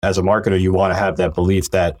As a marketer, you want to have that belief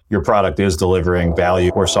that your product is delivering value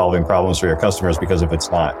or solving problems for your customers, because if it's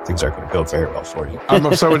not, things aren't going to go very well for you. I'm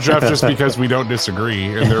upset with Jeff just because we don't disagree,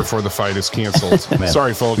 and therefore the fight is canceled.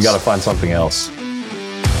 Sorry, folks. We got to find something else.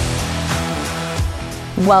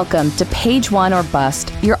 Welcome to Page One or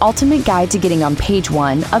Bust, your ultimate guide to getting on page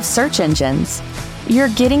one of search engines. You're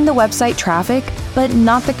getting the website traffic, but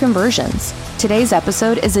not the conversions. Today's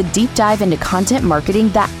episode is a deep dive into content marketing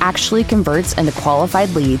that actually converts into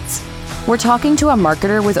qualified leads. We're talking to a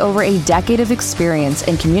marketer with over a decade of experience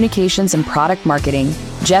in communications and product marketing.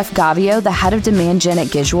 Jeff Gavio, the head of demand gen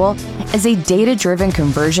at Gisual, is a data-driven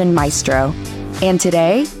conversion maestro. And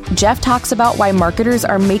today, Jeff talks about why marketers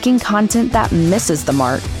are making content that misses the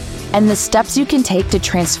mark and the steps you can take to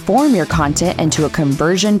transform your content into a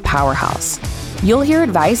conversion powerhouse. You'll hear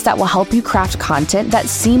advice that will help you craft content that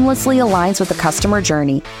seamlessly aligns with the customer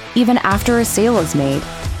journey, even after a sale is made,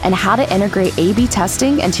 and how to integrate A/B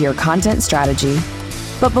testing into your content strategy.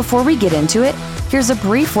 But before we get into it, here's a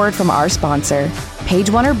brief word from our sponsor. Page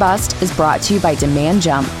One or Bust is brought to you by Demand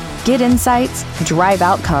Jump. Get insights, drive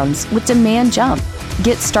outcomes with Demand Jump.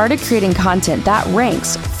 Get started creating content that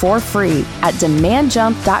ranks for free at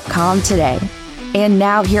demandjump.com today. And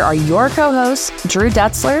now here are your co-hosts, Drew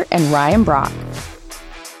Detzler and Ryan Brock.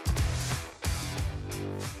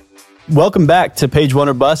 Welcome back to Page One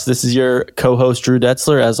or Bust. This is your co-host, Drew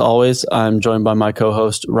Detzler. As always, I'm joined by my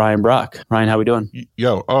co-host, Ryan Brock. Ryan, how we doing?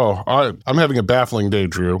 I'm having a baffling day,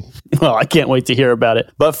 Drew. Well, I can't wait to hear about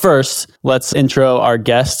it. But first, let's intro our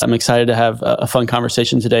guest. I'm excited to have a fun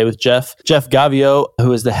conversation today with Jeff Gavio,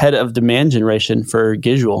 who is the head of demand generation for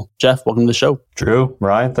Gisual. Jeff, welcome to the show. Drew,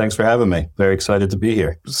 Ryan, thanks for having me. Very excited to be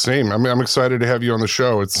here. Same. I'm excited to have you on the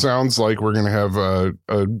show. It sounds like we're going to have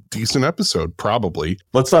a decent episode, probably.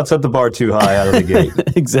 Let's not set the bar too high out of the gate.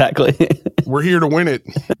 Exactly. We're here to win it.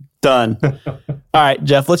 Done. All right,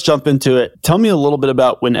 Jeff, let's jump into it. Tell me a little bit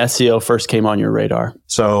about when SEO first came on your radar.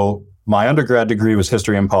 So my undergrad degree was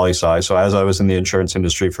history and poli-sci. So as I was in the insurance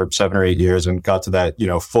industry for 7 or 8 years and got to that,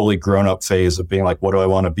 fully grown up phase of being like, what do I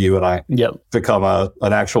want to be when I become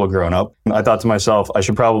an actual grown up? I thought to myself, I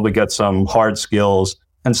should probably get some hard skills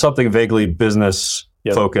and something vaguely business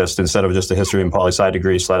focused instead of just a history and poli-sci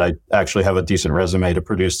degree, so that I actually have a decent resume to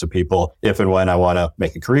produce to people if and when I want to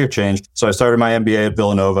make a career change. So I started my MBA at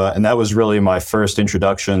Villanova, and that was really my first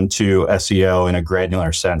introduction to SEO in a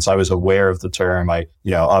granular sense. I was aware of the term.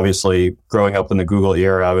 Obviously growing up in the Google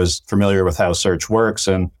era, I was familiar with how search works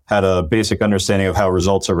and had a basic understanding of how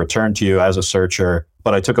results are returned to you as a searcher.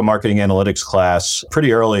 But I took a marketing analytics class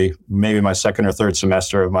pretty early, maybe my second or third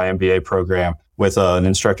semester of my MBA program, with an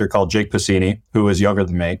instructor called Jake Pacini, who was younger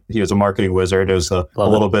than me. He was a marketing wizard. It was a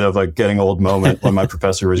little bit of a getting old moment when my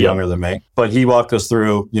professor was younger than me. But he walked us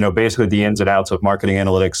through, basically the ins and outs of marketing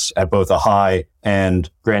analytics at both a high and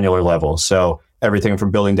granular level. So everything from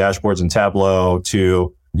building dashboards in Tableau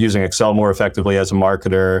to using Excel more effectively as a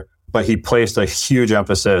marketer. But he placed a huge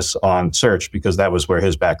emphasis on search because that was where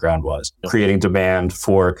his background was. Creating demand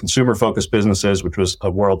for consumer-focused businesses, which was a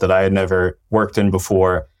world that I had never worked in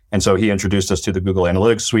before. And so he introduced us to the Google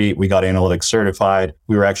Analytics Suite. We got analytics certified.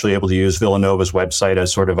 We were actually able to use Villanova's website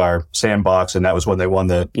as sort of our sandbox. And that was when they won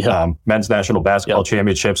the men's national basketball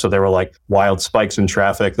championship. So there were like wild spikes in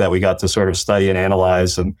traffic that we got to sort of study and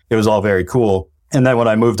analyze. And it was all very cool. And then when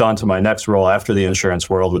I moved on to my next role after the insurance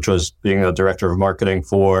world, which was being a director of marketing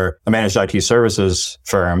for a managed IT services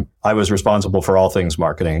firm, I was responsible for all things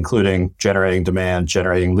marketing, including generating demand,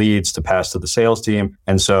 generating leads to pass to the sales team.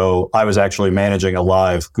 And so I was actually managing a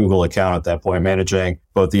live Google account at that point, managing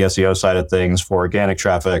both the SEO side of things for organic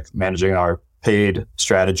traffic, managing our paid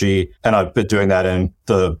strategy. And I've been doing that in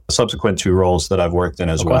the subsequent 2 roles that I've worked in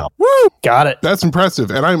as well. Woo! Got it. That's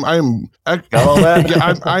impressive. And I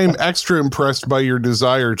am extra impressed by your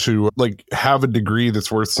desire to have a degree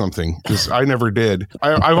that's worth something, because I never did.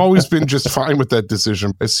 I've always been just fine with that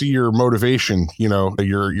decision. I see your motivation,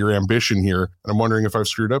 your ambition here. And I'm wondering if I've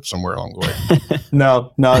screwed up somewhere along the way.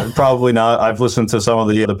 No, probably not. I've listened to some of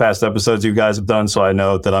the past episodes you guys have done, so I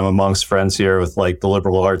know that I'm amongst friends here with the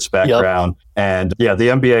liberal arts background. Yep. And the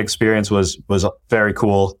MBA experience was very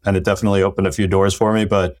cool, and it definitely opened a few doors for me.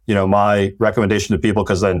 But, my recommendation to people,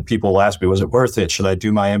 because then people will ask me, was it worth it? Should I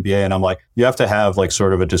do my MBA? And I'm like, you have to have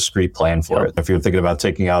sort of a discrete plan for it. If you're thinking about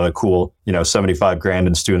taking out a cool, $75,000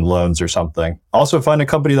 in student loans or something, also find a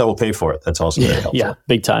company that will pay for it. That's also very helpful. Yeah,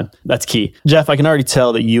 big time. That's key. Jeff, I can already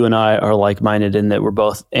tell that you and I are like-minded in that we're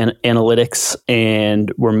both analytics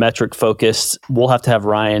and we're metric focused. We'll have to have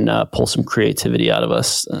Ryan pull some creativity out of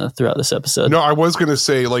us throughout this episode. No, I was going to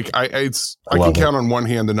say, I can count on one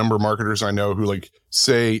hand the number of marketers I know who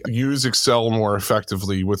say use Excel more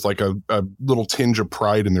effectively with like a little tinge of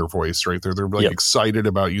pride in their voice, right? They're like excited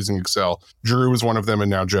about using Excel. Drew is one of them, and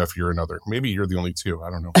now Jeff, you're another. Maybe you're the only two. I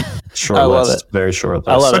don't know. Short list, very short list.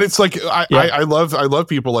 I love but it's like I love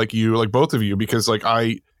people like you, like both of you, because like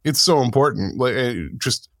it's so important. Like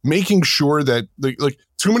just making sure that like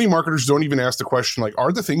too many marketers don't even ask the question, like,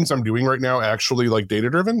 are the things I'm doing right now actually like data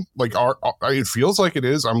driven? Like, it feels like it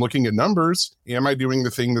is. I'm looking at numbers. Am I doing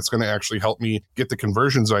the thing that's going to actually help me get the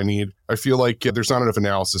conversions I need? I feel like there's not enough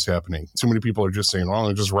analysis happening. Too many people are just saying, well,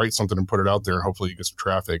 I'll just write something and put it out there and hopefully you get some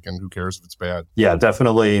traffic, and who cares if it's bad? Yeah,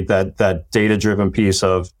 definitely that data driven piece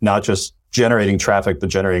of not just generating traffic, but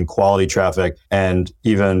generating quality traffic, and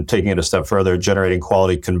even taking it a step further, generating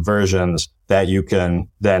quality conversions that you can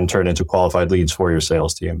then turn into qualified leads for your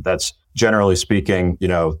sales team. That's generally speaking,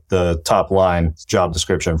 the top line job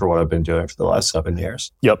description for what I've been doing for the last 7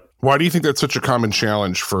 years. Yep. Why do you think that's such a common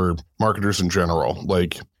challenge for marketers in general?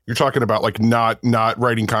 Like, you're talking about like not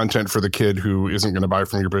writing content for the kid who isn't going to buy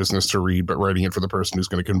from your business to read, but writing it for the person who's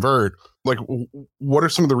going to convert. Like, what are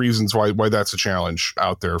some of the reasons why that's a challenge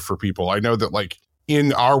out there for people? I know that like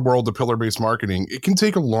in our world of pillar-based marketing, it can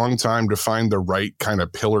take a long time to find the right kind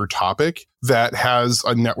of pillar topic that has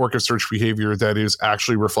a network of search behavior that is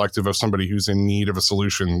actually reflective of somebody who's in need of a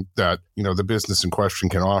solution that, the business in question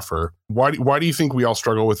can offer. Why do you think we all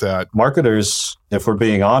struggle with that? Marketers, if we're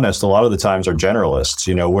being honest, a lot of the times are generalists.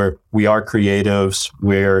 We are creatives.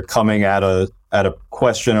 We're coming at a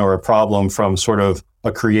question or a problem from sort of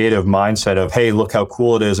a creative mindset of, hey, look how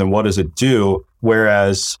cool it is and what does it do?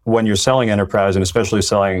 Whereas when you're selling enterprise and especially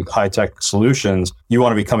selling high-tech solutions, you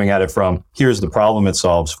want to be coming at it from, here's the problem it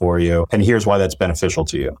solves for you, and here's why that's beneficial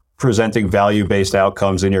to you. Presenting value-based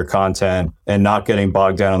outcomes in your content and not getting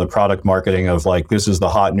bogged down on the product marketing of like, this is the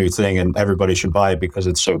hot new thing and everybody should buy it because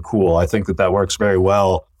it's so cool. I think that works very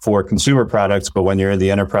well for consumer products, but when you're in the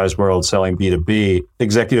enterprise world selling B2B,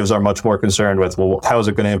 executives are much more concerned with, well, how is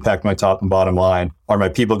it going to impact my top and bottom line? Are my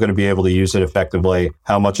people going to be able to use it effectively?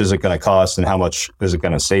 How much is it going to cost and how much is it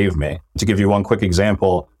going to save me? To give you one quick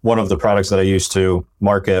example, one of the products that I used to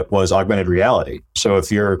market was augmented reality. So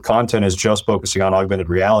if your content is just focusing on augmented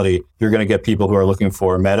reality, you're going to get people who are looking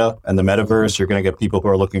for Meta and the metaverse. You're going to get people who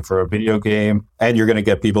are looking for a video game, and you're going to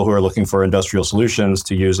get people who are looking for industrial solutions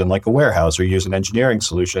to use in like a warehouse or use in engineering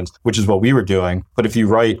solutions, which is what we were doing. But if you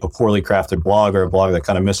write a poorly crafted blog or a blog that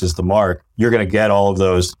kind of misses the mark, you're going to get all of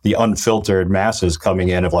those, the unfiltered masses coming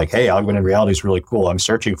in of like, hey, augmented reality is really cool. I'm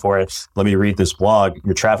searching for it. Let me read this blog.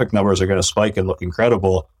 Your traffic numbers are going to spike and look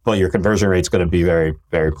incredible, but your conversion rate's going to be very,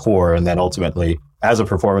 very poor. And then ultimately, as a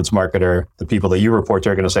performance marketer, the people that you report to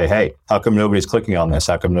are going to say, hey, how come nobody's clicking on this?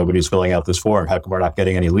 How come nobody's filling out this form? How come we're not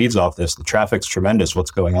getting any leads off this? The traffic's tremendous.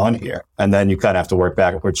 What's going on here? And then you kind of have to work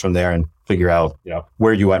backwards from there and figure out,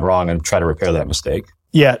 where you went wrong and try to repair that mistake.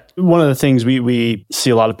 Yeah. One of the things we see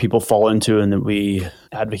a lot of people fall into and that we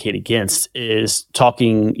advocate against is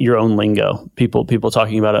talking your own lingo. People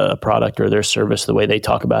talking about a product or their service the way they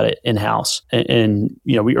talk about it in-house. And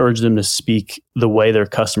we urge them to speak the way their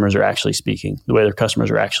customers are actually speaking, the way their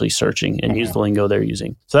customers are actually searching, and use the lingo they're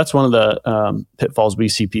using. So that's one of the pitfalls we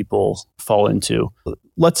see people fall into.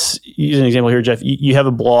 Let's use an example here, Jeff. You have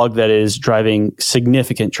a blog that is driving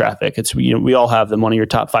significant traffic. It's we all have them, one of your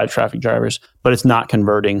top 5 traffic drivers, but it's not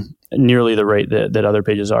converting nearly the rate that other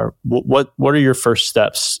pages are. What are your first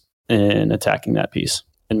steps in attacking that piece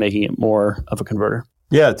and making it more of a converter?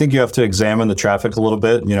 Yeah, I think you have to examine the traffic a little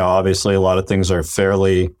bit. Obviously a lot of things are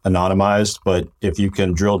fairly anonymized, but if you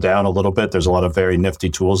can drill down a little bit, there's a lot of very nifty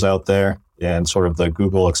tools out there and sort of the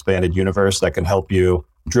Google expanded universe that can help you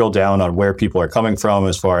drill down on where people are coming from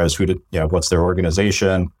as far as what's their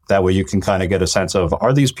organization. That way you can kind of get a sense of,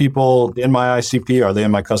 are these people in my ICP? Are they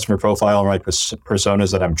in my customer profile or my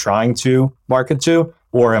personas that I'm trying to market to?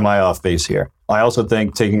 Or am I off base here? I also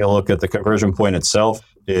think taking a look at the conversion point itself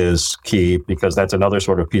is key, because that's another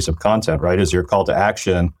sort of piece of content, right? Is your call to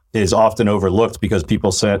action is often overlooked because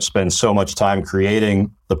people spend so much time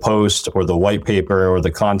creating the post or the white paper or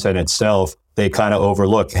the content itself. They kind of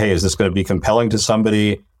overlook, hey, is this going to be compelling to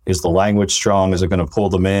somebody? Is the language strong? Is it going to pull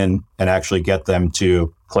them in and actually get them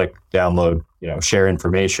to click, download, share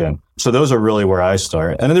information? So those are really where I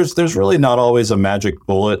start. And there's really not always a magic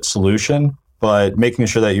bullet solution, but making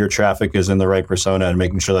sure that your traffic is in the right persona and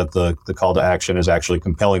making sure that the call to action is actually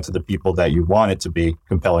compelling to the people that you want it to be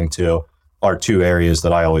compelling to are 2 areas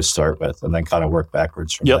that I always start with, and then kind of work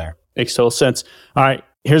backwards from there. Makes total sense. All right.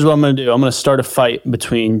 Here's what I'm going to do. I'm going to start a fight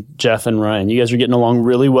between Jeff and Ryan. You guys are getting along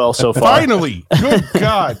really well so far. Finally. Good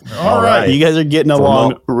God. All right. You guys are getting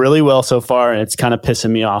along really well so far, and it's kind of pissing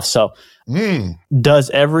me off. So does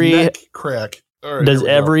every... Neck crack. Right, does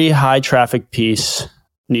every high traffic piece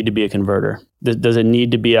need to be a converter? Does it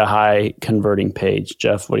need to be a high converting page?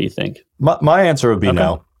 Jeff, what do you think? My answer would be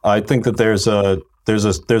no. I think that there's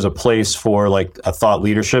a place for like a thought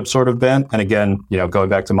leadership sort of bent. And again, going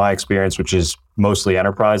back to my experience, which is mostly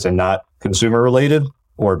enterprise and not consumer related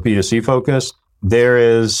or B2C focused, there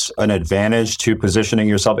is an advantage to positioning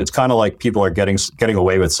yourself. It's kind of like people are getting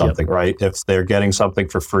away with something, right? If they're getting something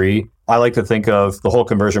for free, I like to think of the whole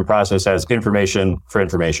conversion process as information for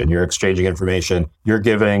information. You're exchanging information. You're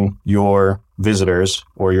giving your visitors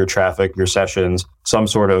or your traffic, your sessions, some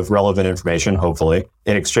sort of relevant information, hopefully,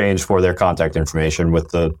 in exchange for their contact information with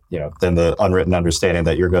the, then the unwritten understanding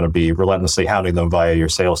that you're going to be relentlessly hounding them via your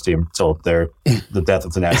sales team until they're the death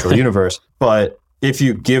of the natural universe. But if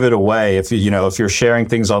you give it away, if you're sharing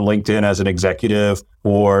things on LinkedIn as an executive,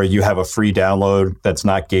 or you have a free download that's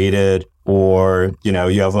not gated, or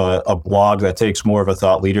you have a blog that takes more of a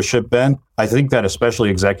thought leadership bent, I think that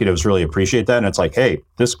especially executives really appreciate that. And it's like, hey,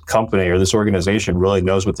 this company or this organization really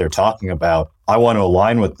knows what they're talking about. I want to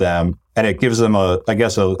align with them. And it gives them a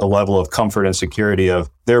level of comfort and security of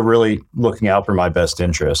they're really looking out for my best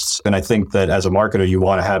interests. And I think that as a marketer, you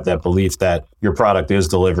want to have that belief that your product is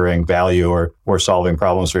delivering value or solving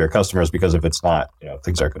problems for your customers, because if it's not,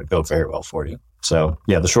 things aren't going to go very well for you. So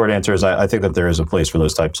yeah, the short answer is I think that there is a place for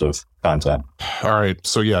those types of content. All right.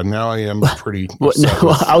 So yeah, now I am pretty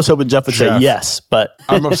I was hoping Jeff would say yes, but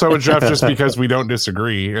I'm upset with Jeff just because we don't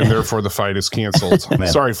disagree, and therefore the fight is canceled.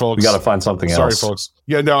 Sorry, folks. We got to find something else. Sorry, folks.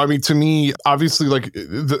 Yeah, no, I mean, to me, obviously, like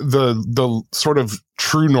the sort of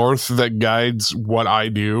true north that guides what I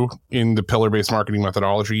do in the pillar-based marketing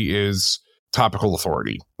methodology is topical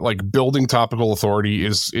authority. Like building topical authority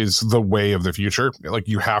is the way of the future. Like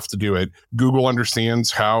you have to do it. Google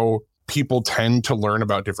understands how people tend to learn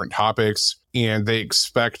about different topics, and they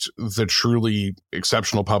expect the truly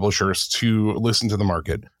exceptional publishers to listen to the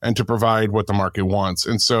market and to provide what the market wants.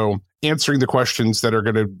 And so answering the questions that are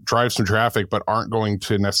going to drive some traffic but aren't going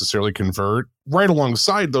to necessarily convert right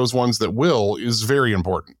alongside those ones that will is very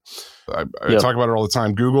important. I talk about it all the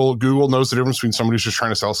time. Google knows the difference between somebody who's just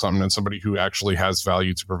trying to sell something and somebody who actually has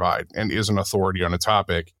value to provide and is an authority on a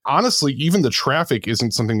topic. Honestly, even the traffic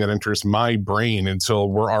isn't something that enters my brain until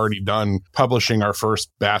we're already done publishing our first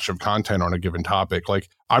batch of content on a given topic. Like,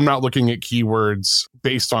 I'm not looking at keywords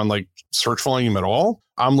based on like search volume at all.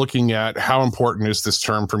 I'm looking at how important is this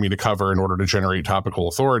term for me to cover in order to generate topical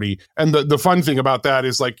authority. And the fun thing about that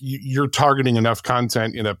is like you're targeting enough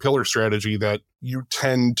content in a pillar strategy that you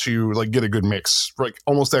tend to like get a good mix, like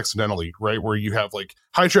almost accidentally, right? Where you have like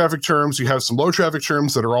high traffic terms, you have some low traffic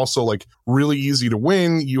terms that are also like really easy to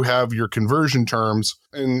win. You have your conversion terms.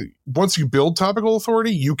 And once you build topical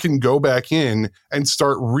authority, you can go back in and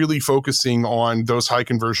start really focusing on those high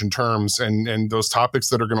conversion terms and those topics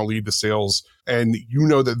that are going to lead to sales. And you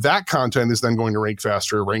know that content is then going to rank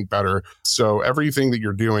faster, rank better. So everything that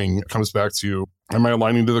you're doing comes back to, am I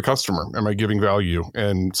aligning to the customer? Am I giving value?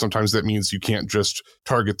 And sometimes that means you can't just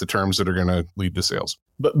target the terms that are going to lead to sales.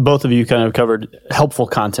 But both of you kind of covered helpful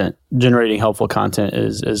content. Generating helpful content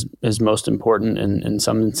is most important in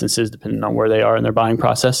some instances, depending on where they are in their buying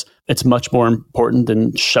process. It's much more important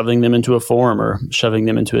than shoving them into a form or shoving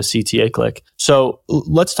them into a CTA click. So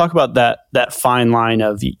let's talk about that fine line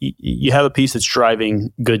of you have a piece that's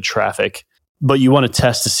driving good traffic, but you want to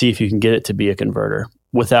test to see if you can get it to be a converter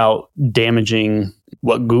without damaging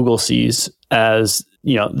what Google sees as,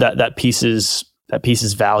 that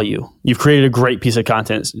piece's value. You've created a great piece of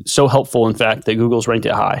content, so helpful, in fact, that Google's ranked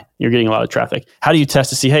it high. You're getting a lot of traffic. How do you test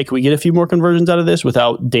to see, hey, can we get a few more conversions out of this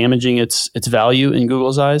without damaging its value in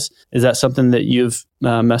Google's eyes? Is that something that you've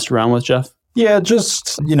messed around with, Jeff? Yeah,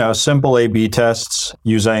 just, simple A/B tests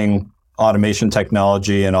using automation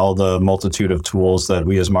technology and all the multitude of tools that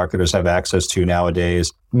we as marketers have access to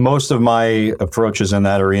nowadays. Most of my approaches in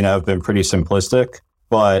that arena have been pretty simplistic,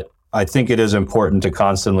 but I think it is important to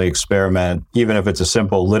constantly experiment, even if it's a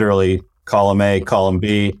simple, literally column A, column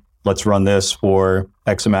B, let's run this for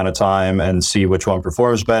X amount of time and see which one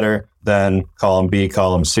performs better. Then column B,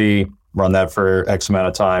 column C, run that for X amount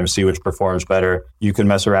of time, see which performs better. You can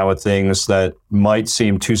mess around with things that might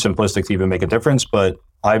seem too simplistic to even make a difference, but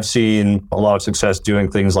I've seen a lot of success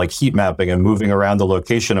doing things like heat mapping and moving around the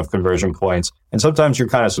location of conversion points. And sometimes you're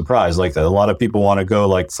kind of surprised, like a lot of people want to go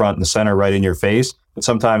like front and center right in your face. But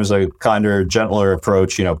sometimes a kinder, gentler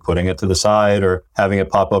approach, putting it to the side or having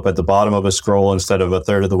it pop up at the bottom of a scroll instead of a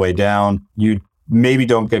third of the way down. You maybe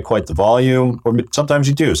don't get quite the volume, or sometimes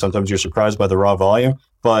you do. Sometimes you're surprised by the raw volume.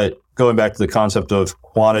 But going back to the concept of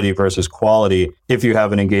quantity versus quality, if you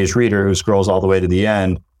have an engaged reader who scrolls all the way to the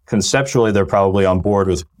end, conceptually they're probably on board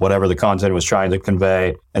with whatever the content was trying to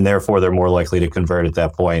convey, and therefore they're more likely to convert at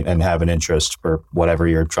that point and have an interest for whatever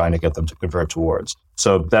you're trying to get them to convert towards.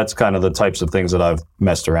 So that's kind of the types of things that I've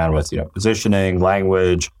messed around with, positioning,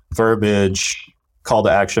 language, verbiage, call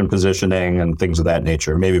to action positioning, and things of that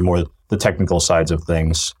nature. Maybe more the technical sides of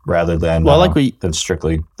things rather than than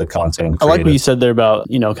strictly the content. I like what you said there about,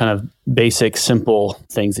 kind of basic, simple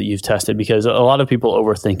things that you've tested, because a lot of people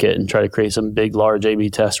overthink it and try to create some big, large A/B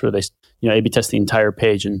test where they, A/B test the entire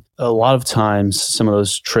page. And a lot of times, some of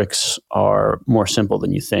those tricks are more simple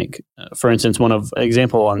than you think. For instance,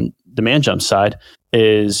 example on Demand Jump's side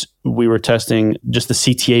is we were testing just the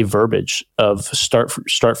CTA verbiage of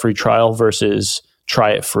start free trial versus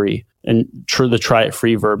try it free. And the try it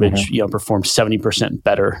free verbiage, performs 70%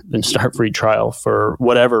 better than start free trial for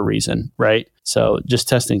whatever reason, right? So just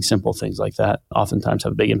testing simple things like that oftentimes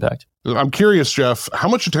have a big impact. I'm curious, Jeff, how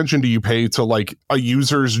much attention do you pay to like a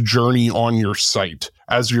user's journey on your site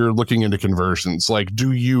as you're looking into conversions? Like,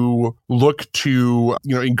 do you look to,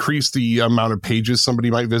 increase the amount of pages somebody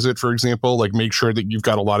might visit, for example, like make sure that you've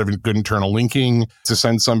got a lot of good internal linking to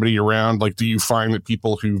send somebody around? Like, do you find that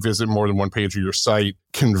people who visit more than one page of your site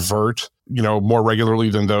convert, more regularly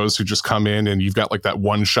than those who just come in and you've got like that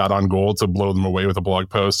one shot on goal to blow them away with a blog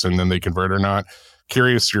post and then they convert or not?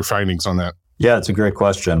 Curious your findings on that. Yeah, it's a great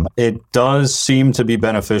question. It does seem to be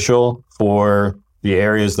beneficial for the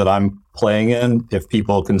areas that I'm playing in if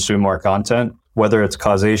people consume more content, whether it's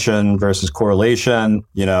causation versus correlation.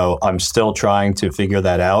 I'm still trying to figure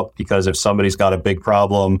that out, because if somebody's got a big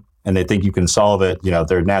problem and they think you can solve it,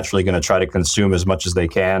 they're naturally going to try to consume as much as they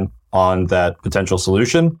can on that potential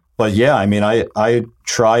solution. But yeah, I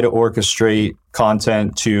try to orchestrate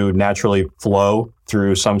content to naturally flow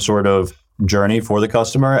through some sort of journey for the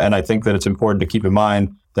customer. And I think that it's important to keep in mind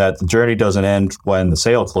that the journey doesn't end when the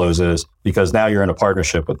sale closes, because now you're in a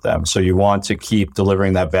partnership with them. So you want to keep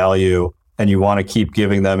delivering that value, and you want to keep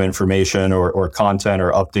giving them information or content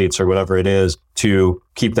or updates or whatever it is to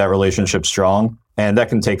keep that relationship strong. And that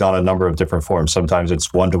can take on a number of different forms. Sometimes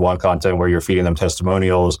it's one-to-one content where you're feeding them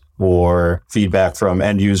testimonials or feedback from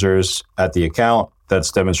end users at the account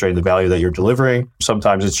that's demonstrating the value that you're delivering.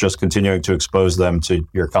 Sometimes it's just continuing to expose them to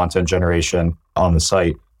your content generation on the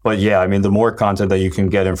site. But yeah, the more content that you can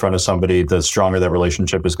get in front of somebody, the stronger that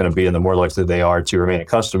relationship is going to be and the more likely they are to remain a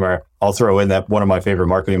customer. I'll throw in that one of my favorite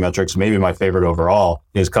marketing metrics, maybe my favorite overall,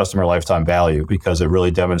 is customer lifetime value, because it really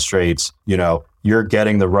demonstrates, you're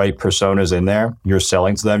getting the right personas in there, you're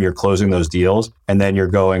selling to them, you're closing those deals, and then you're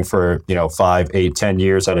going for, 5, 8, 10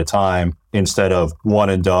 years at a time instead of one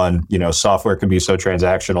and done. Software can be so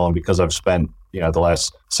transactional, and because I've spent, the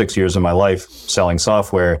last 6 years of my life selling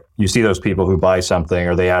software, you see those people who buy something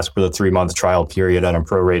or they ask for the 3-month trial period on a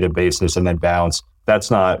prorated basis and then bounce. That's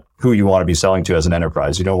not who you want to be selling to as an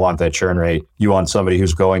enterprise. You don't want that churn rate. You want somebody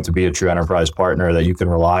who's going to be a true enterprise partner that you can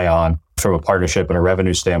rely on from a partnership and a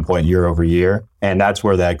revenue standpoint year over year. And that's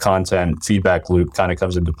where that content feedback loop kind of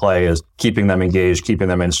comes into play, is keeping them engaged, keeping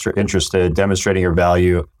them interested, demonstrating your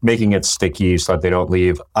value, making it sticky so that they don't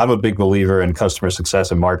leave. I'm a big believer in customer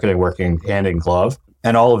success and marketing working hand in glove.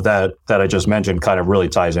 And all of that I just mentioned kind of really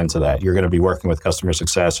ties into that. You're going to be working with customer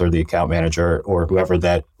success or the account manager or whoever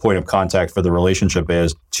that point of contact for the relationship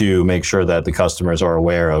is to make sure that the customers are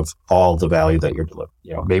aware of all the value that you're delivering.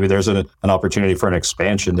 Maybe there's an opportunity for an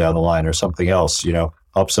expansion down the line or something else,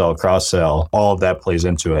 upsell, cross-sell, all of that plays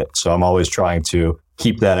into it. So I'm always trying to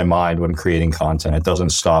keep that in mind when creating content. It doesn't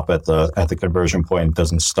stop at the conversion point. It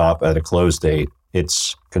doesn't stop at a close date.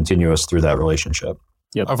 It's continuous through that relationship.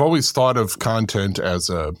 Yep. I've always thought of content as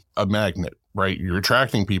a magnet, right? You're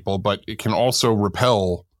attracting people, but it can also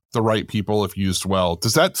repel the right people if used well.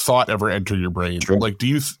 Does that thought ever enter your brain? Sure. Like, do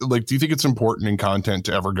you think it's important in content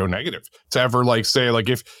to ever go negative? To ever say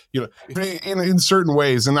if in certain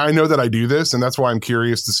ways, and I know that I do this, and that's why I'm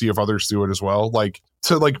curious to see if others do it as well.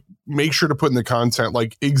 To make sure to put in the content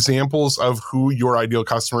examples of who your ideal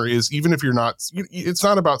customer is, even if you're not. It's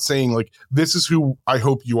not about saying this is who I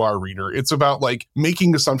hope you are, reader. It's about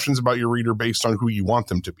making assumptions about your reader based on who you want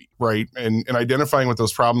them to be, right? And identifying with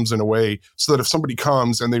those problems in a way so that if somebody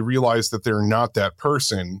comes and they realize that they're not that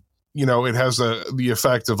person, it has the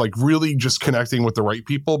effect of really just connecting with the right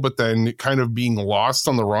people, but then kind of being lost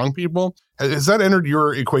on the wrong people. Has that entered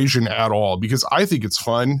your equation at all? Because I think it's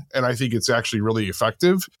fun and I think it's actually really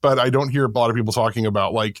effective, but I don't hear a lot of people talking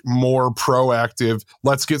about more proactive,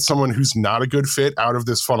 let's get someone who's not a good fit out of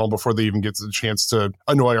this funnel before they even get the chance to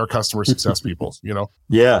annoy our customer success people,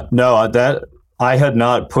 Yeah, no, that I had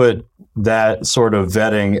not put that sort of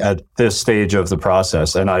vetting at this stage of the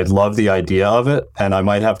process. And I love the idea of it, and I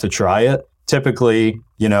might have to try it. Typically,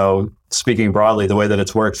 speaking broadly, the way that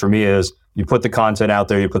it's worked for me is you put the content out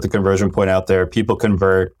there, you put the conversion point out there, people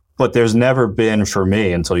convert. But there's never been for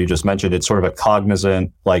me, until you just mentioned it, sort of a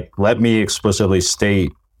cognizant, like, let me explicitly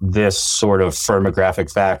state this sort of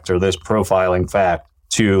firmographic fact or this profiling fact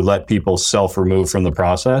to let people self-remove from the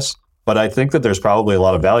process. But I think that there's probably a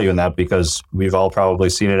lot of value in that, because we've all probably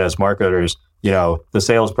seen it as marketers. The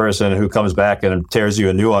salesperson who comes back and tears you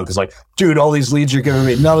a new one because, like, dude, all these leads you're giving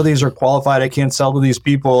me, none of these are qualified. I can't sell to these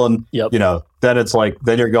people. And, then it's like,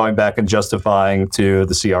 then you're going back and justifying to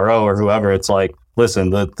the CRO or whoever. It's like,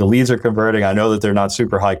 listen, the leads are converting. I know that they're not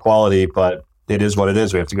super high quality, but it is what it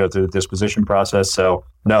is. We have to go through the disposition process. So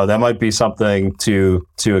no, that might be something to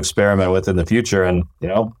experiment with in the future, and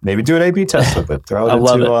maybe do an A/B test with it. Throw it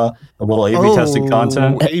into a little A/B testing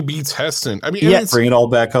content. A/B testing. I mean, bring it all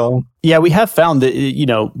back home. Yeah, we have found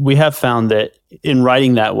that in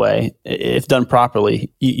writing that way, if done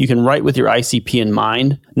properly, you can write with your ICP in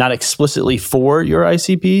mind, not explicitly for your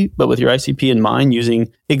ICP, but with your ICP in mind,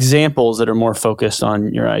 using examples that are more focused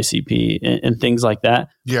on your ICP and things like that.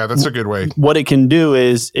 Yeah, that's a good way. What it can do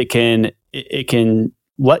is it can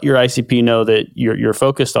let your ICP know that you're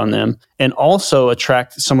focused on them, and also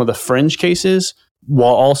attract some of the fringe cases,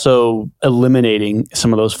 while also eliminating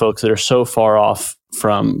some of those folks that are so far off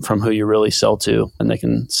from who you really sell to, and they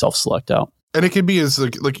can self-select out. And it could be as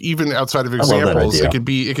like even outside of examples, it could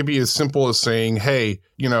be as simple as saying, hey,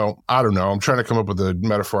 I don't know, I'm trying to come up with a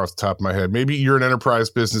metaphor off the top of my head. Maybe you're an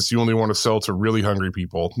enterprise business, you only want to sell to really hungry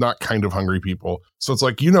people, not kind of hungry people. So it's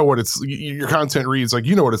like, your content reads like,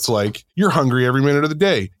 what it's like. You're hungry every minute of the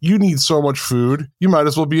day. You need so much food, you might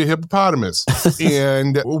as well be a hippopotamus.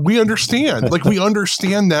 And we understand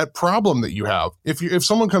that problem that you have. If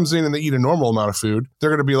someone comes in and they eat a normal amount of food,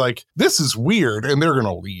 they're going to be like, this is weird, and they're going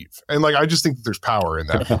to leave. And like, I just think that there's power in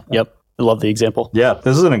that. Yep. I love the example. Yeah,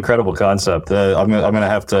 this is an incredible concept. I'm going to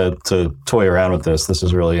have to toy around with this. This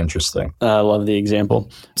is really interesting. I love the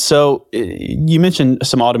example. So you mentioned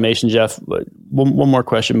some automation, Jeff. One more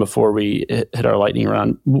question before we hit our lightning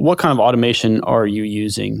round. What kind of automation are you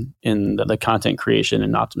using in the content creation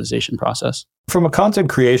and optimization process? From a content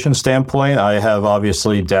creation standpoint, I have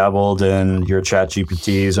obviously dabbled in your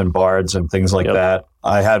ChatGPTs and Bards and things like that.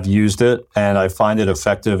 I have used it, and I find it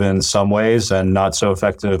effective in some ways and not so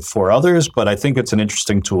effective for others, but I think it's an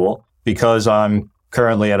interesting tool because I'm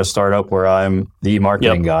currently at a startup where I'm the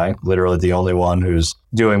marketing guy, literally the only one who's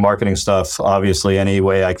doing marketing stuff. Obviously, any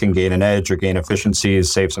way I can gain an edge or gain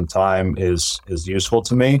efficiencies, save some time is useful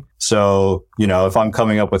to me. So, if I'm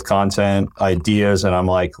coming up with content ideas and I'm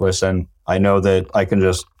like, listen, I know that I can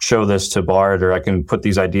just show this to Bard, or I can put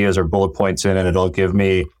these ideas or bullet points in and it'll give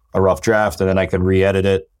me a rough draft, and then I can re-edit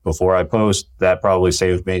it before I post. That probably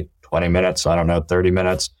saves me 20 minutes, 30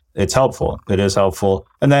 minutes. It's helpful. It is helpful.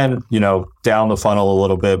 And then, down the funnel a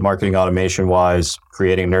little bit, marketing automation wise,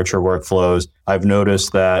 creating nurture workflows. I've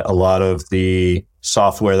noticed that a lot of the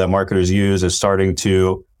software that marketers use is starting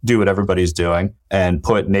to do what everybody's doing and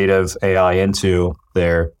put native AI into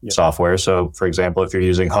their software. So for example, if you're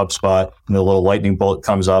using HubSpot and the little lightning bolt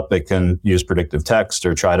comes up, it can use predictive text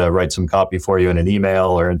or try to write some copy for you in an email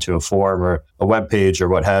or into a form or a web page or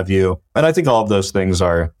what have you. And I think all of those things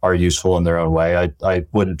are useful in their own way. I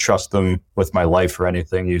wouldn't trust them with my life or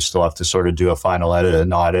anything. You still have to sort of do a final edit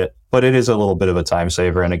and audit. But it is a little bit of a time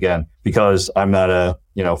saver. And again, because I'm not a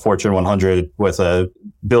Fortune 100 with $1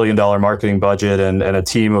 billion marketing budget and a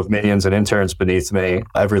team of minions and interns beneath me,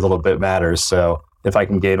 every little bit matters. So if I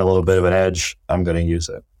can gain a little bit of an edge, I'm going to use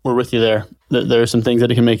it. We're with you there. There are some things that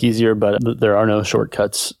it can make easier, but there are no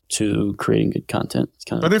shortcuts to creating good content.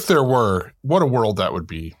 But if there were, what a world that would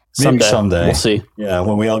be. Maybe someday. We'll see. Yeah,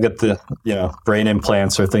 when we all get the brain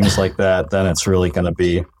implants or things like that, then it's really going to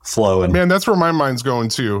be flowing. Man, that's where my mind's going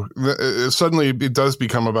too. Suddenly, it does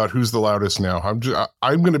become about who's the loudest now.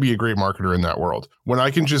 I'm going to be a great marketer in that world. When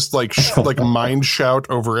I can just like mind shout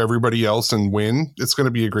over everybody else and win, it's going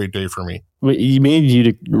to be a great day for me. You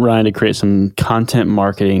made Ryan, to create some content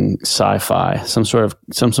marketing sci-fi, some sort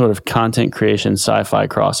of content creation sci-fi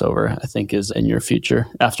crossover. I think is in your future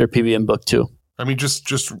after PBM Book 2. I mean,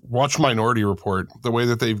 just watch Minority Report, the way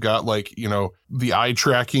that they've got the eye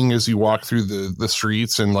tracking as you walk through the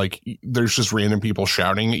streets, and there's just random people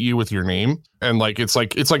shouting at you with your name. And it's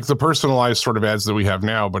like the personalized sort of ads that we have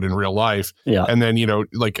now, but in real life. Yeah. And then,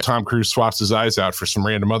 Tom Cruise swaps his eyes out for some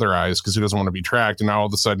random other eyes because he doesn't want to be tracked. And now all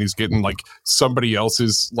of a sudden he's getting somebody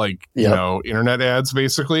else's internet ads,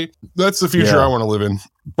 basically. That's the future I want to live in.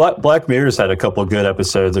 Black Mirror's had a couple of good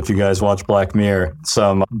episodes. If you guys watch Black Mirror,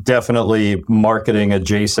 some definitely marketing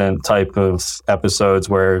adjacent type of episodes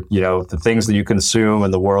where, the things that you consume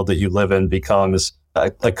and the world that you live in becomes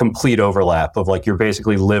a complete overlap of like you're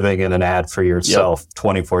basically living in an ad for yourself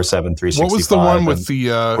 24/7, 365. What was the one with the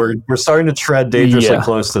we're starting to tread dangerously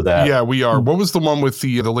close to that. Yeah, we are. What was the one with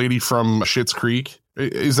the lady from Schitt's Creek?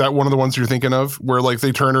 Is that one of the ones you're thinking of where like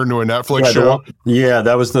they turn her into a Netflix show? Yeah,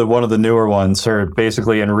 that was one of the newer ones. Her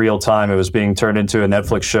basically in real time, it was being turned into a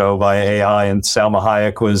Netflix show by AI, and Salma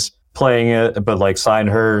Hayek was playing it, but like signed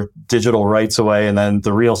her digital rights away. And then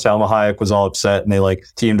the real Salma Hayek was all upset, and they like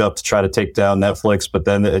teamed up to try to take down Netflix. But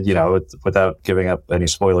then, without giving up any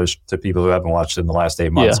spoilers to people who haven't watched it in the last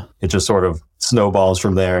 8 months, it just sort of snowballs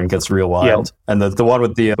from there and gets real wild. And the one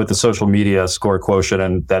with the social media score quotient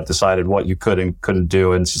and that decided what you could and couldn't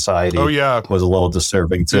do in society was a little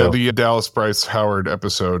disturbing too. Yeah, the Dallas Bryce Howard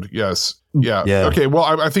episode. Yes. Yeah. Okay.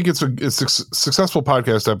 Well, I think it's a successful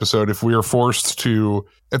podcast episode if we are forced to,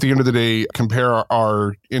 at the end of the day, compare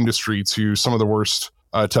our industry to some of the worst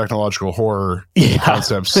technological horror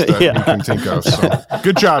concepts that we can think of. So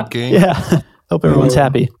good job, gang. Yeah. Hope everyone's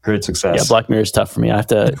happy. Great success. Yeah, Black Mirror is tough for me. I have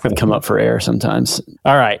to come up for air sometimes.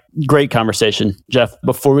 All right. Great conversation. Jeff,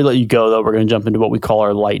 before we let you go, though, we're going to jump into what we call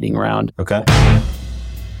our lightning round. Okay.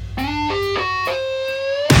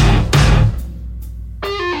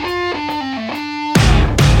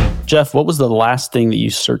 Jeff, what was the last thing that you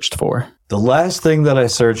searched for? The last thing that I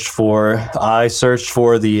searched for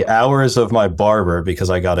the hours of my barber because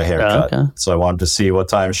I got a haircut. Okay. So I wanted to see what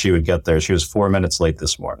time she would get there. She was 4 minutes late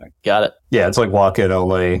this morning. Got it. Yeah, it's like walk-in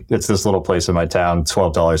only. It's this little place in my town,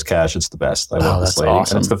 $12 cash. It's the best. I love this lady.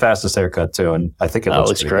 Awesome. And it's the fastest haircut too. And I think it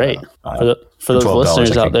looks great. For those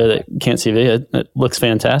listeners out there that can't see video, it looks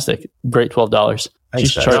fantastic. Great $12.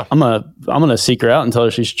 Thanks, I'm gonna seek her out and tell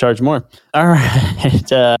her she should charge more. All right,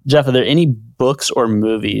 Jeff, are there any books or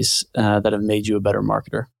movies that have made you a better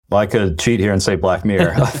marketer? Well, I could cheat here and say Black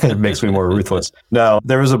Mirror. It makes me more ruthless. No,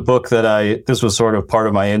 there was a book that this was sort of part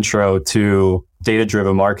of my intro to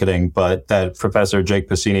data-driven marketing, but that Professor Jake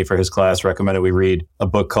Passini for his class recommended we read a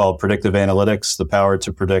book called Predictive Analytics, The Power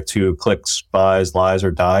to Predict Who Clicks, Buys, Lies,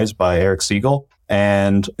 or Dies by Eric Siegel.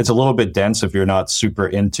 And it's a little bit dense if you're not super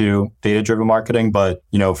into data-driven marketing. But,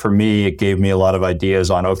 for me, it gave me a lot of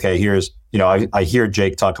ideas on, okay, here's, I hear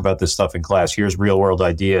Jake talk about this stuff in class. Here's real world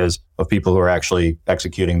ideas of people who are actually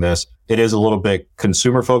executing this. It is a little bit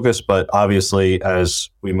consumer focused, but obviously as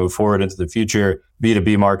we move forward into the future,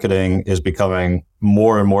 B2B marketing is becoming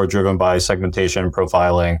more and more driven by segmentation and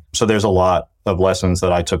profiling. So there's a lot of lessons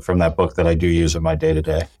that I took from that book that I do use in my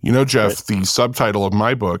day-to-day. Jeff, the subtitle of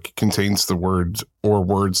my book contains the word or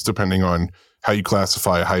words, depending on how you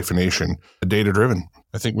classify a hyphenation, data-driven.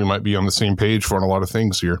 I think we might be on the same page for a lot of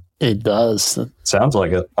things here. It does. Sounds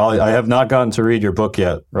like it. I have not gotten to read your book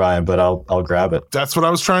yet, Ryan, but I'll grab it. That's what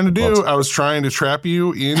I was trying to do. I was trying to trap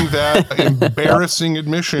you in that embarrassing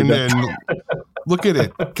admission, and look at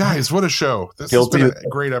it. Guys, what a show. This has been a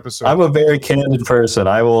great episode. I'm a very candid person.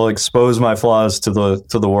 I will expose my flaws to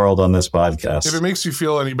the world on this podcast. If it makes you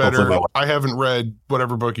feel any better, I haven't read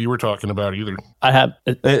whatever book you were talking about either. I have.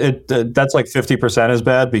 That's like 50% as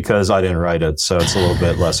bad because I didn't write it, so it's a little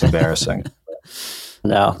bit less embarrassing.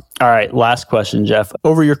 No. All right. Last question, Jeff.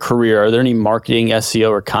 Over your career, are there any marketing, SEO,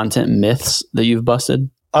 or content myths that you've busted?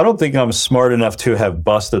 I don't think I'm smart enough to have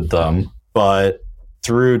busted them, but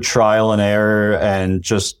through trial and error and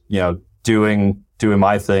just, doing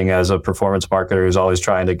my thing as a performance marketer who's always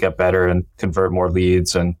trying to get better and convert more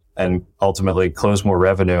leads and ultimately close more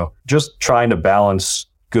revenue, just trying to balance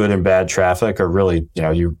good and bad traffic, or really,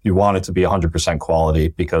 you want it to be 100% quality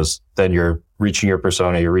because then you're reaching your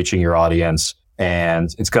persona, you're reaching your audience,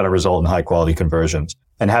 and it's going to result in high quality conversions.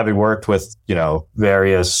 And having worked with,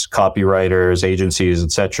 various copywriters, agencies,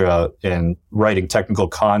 et cetera, in writing technical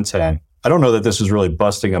content, I don't know that this is really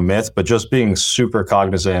busting a myth, but just being super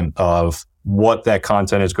cognizant of what that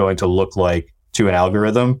content is going to look like to an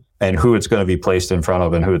algorithm and who it's going to be placed in front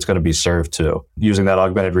of and who it's going to be served to. Using that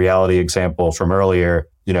augmented reality example from earlier,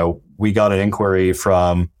 we got an inquiry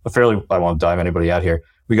from I won't dime anybody out here.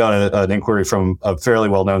 We got an inquiry from a fairly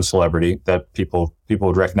well-known celebrity that people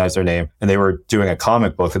would recognize their name, and they were doing a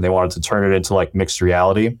comic book and they wanted to turn it into like mixed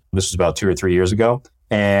reality. This was about 2 or 3 years ago.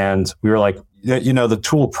 And we were like, the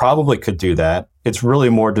tool probably could do that. It's really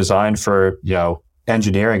more designed for,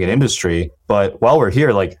 engineering and industry. But while we're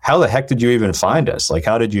here, like, how the heck did you even find us? Like,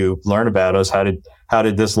 how did you learn about us? How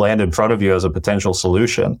did this land in front of you as a potential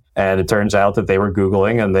solution? And it turns out that they were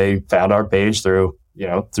Googling and they found our page through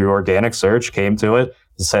organic search, came to it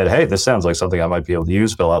and said, hey, this sounds like something I might be able to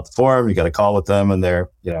use, fill out the form. You got a call with them and their,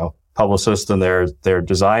 publicist and their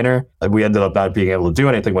designer. We ended up not being able to do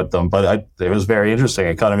anything with them, but it was very interesting.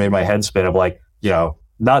 It kind of made my head spin of like,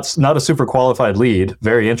 not a super qualified lead,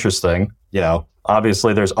 very interesting,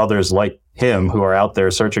 Obviously there's others like him who are out there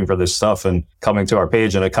searching for this stuff and coming to our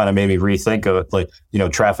page. And it kind of made me rethink of it, like,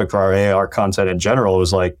 traffic for our AR content in general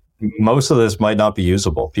was like, most of this might not be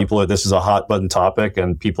usable. This is a hot button topic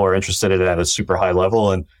and people are interested in it at a super high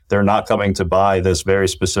level, and they're not coming to buy this very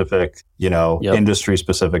specific, industry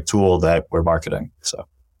specific tool that we're marketing. So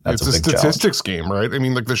that's it's a statistics challenge. Game, right? I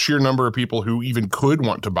mean, like the sheer number of people who even could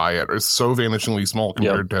want to buy it is so vanishingly small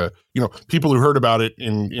compared to, people who heard about it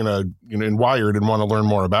in Wired and want to learn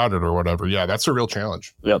more about it or whatever. Yeah, that's a real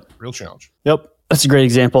challenge. Yep. Real challenge. Yep. That's a great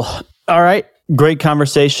example. All right. Great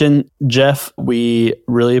conversation, Jeff. We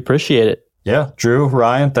really appreciate it. Yeah. Drew,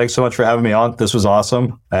 Ryan, thanks so much for having me on. This was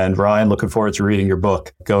awesome. And Ryan, looking forward to reading your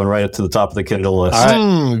book. Going right up to the top of the Kindle list.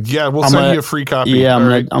 Yeah, we'll send you a free copy. Yeah,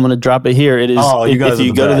 I'm gonna drop it here. It is. If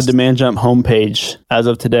you go to the Demand Jump homepage, as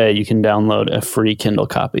of today, you can download a free Kindle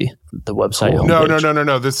copy. The website. Cool.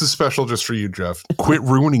 No. This is special just for you, Jeff. Quit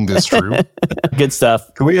ruining this, Drew. Good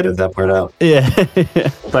stuff. Can we edit that part out? Yeah.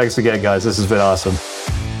 Thanks again, guys. This has been awesome.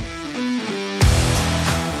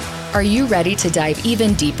 Are you ready to dive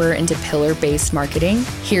even deeper into pillar-based marketing?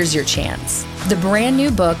 Here's your chance. The brand new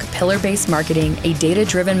book, Pillar-Based Marketing, a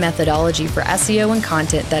data-driven methodology for SEO and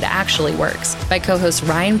content that actually works, by co-hosts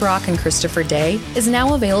Ryan Brock and Christopher Day, is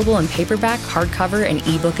now available in paperback, hardcover, and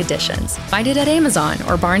ebook editions. Find it at Amazon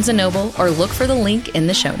or Barnes & Noble, or look for the link in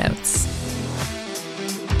the show notes.